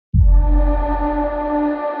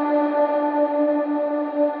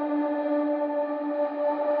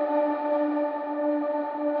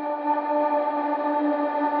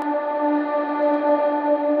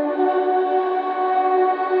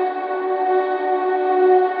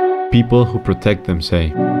People who protect them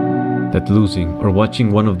say that losing or watching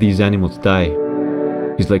one of these animals die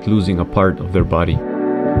is like losing a part of their body.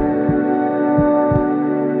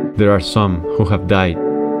 There are some who have died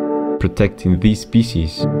protecting these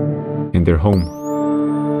species in their home.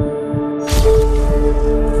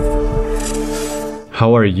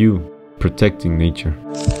 How are you protecting nature?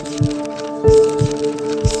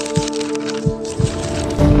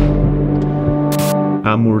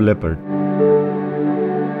 Amur Leopard.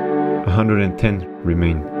 110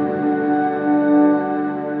 remain.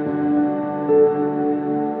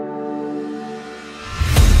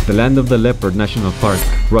 The land of the Leopard National Park,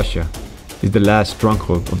 Russia, is the last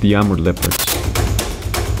stronghold of the Amur leopards.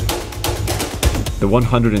 The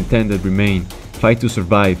 110 that remain fight to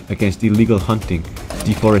survive against illegal hunting,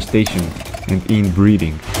 deforestation, and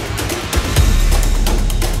inbreeding.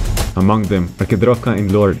 Among them are Kedrovka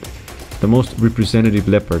and Lord, the most representative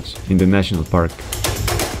leopards in the national park.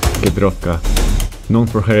 Kedrovka, known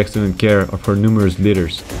for her excellent care of her numerous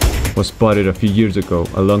litters, was spotted a few years ago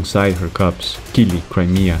alongside her cubs, Kili,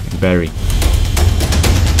 Crimea, and Barry.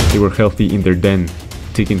 They were healthy in their den,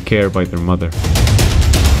 taken care by their mother.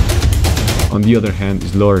 On the other hand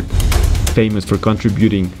is Lord, famous for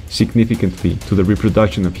contributing significantly to the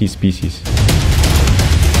reproduction of his species.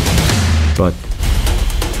 But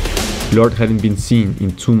Lord hadn't been seen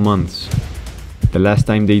in 2 months. The last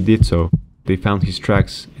time they did so, they found his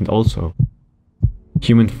tracks and also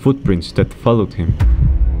human footprints that followed him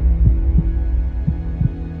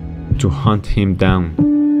to hunt him down.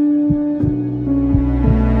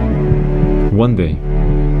 One day,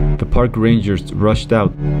 the park rangers rushed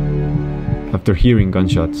out after hearing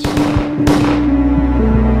gunshots.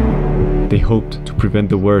 They hoped to prevent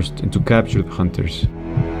the worst and to capture the hunters.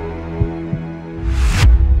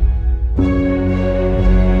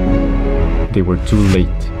 They were too late.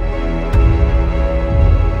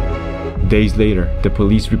 Days later, the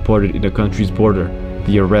police reported in the country's border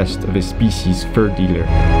the arrest of a species fur dealer.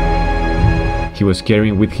 He was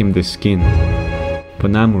carrying with him the skin of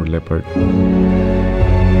an Amur leopard.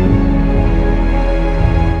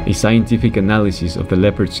 A scientific analysis of the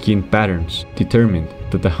leopard skin patterns determined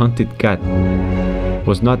that the hunted cat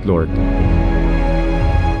was not Lord,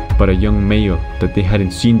 but a young male that they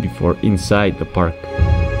hadn't seen before inside the park.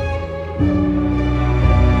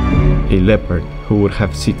 A leopard who would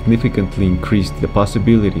have significantly increased the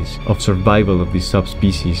possibilities of survival of this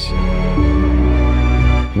subspecies.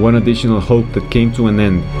 One additional hope that came to an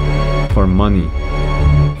end for money,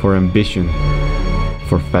 for ambition,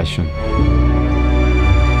 for fashion.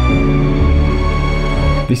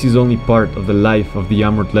 This is only part of the life of the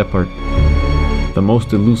Amur leopard, the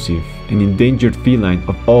most elusive and endangered feline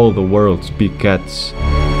of all the world's big cats.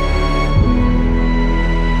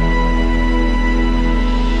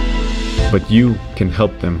 But you can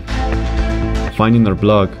help them. Find in our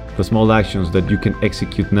blog the small actions that you can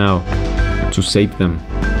execute now to save them.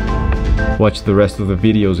 Watch the rest of the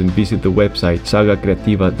videos and visit the website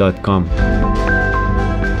sagacreativa.com.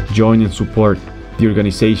 Join and support the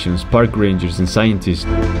organizations, park rangers and scientists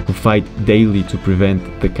who fight daily to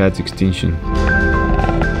prevent the cat's extinction.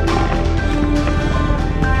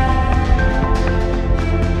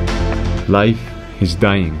 Life is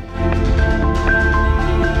dying.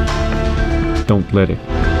 Don't let it.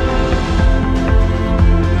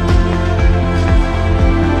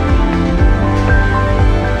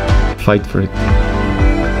 Fight for it.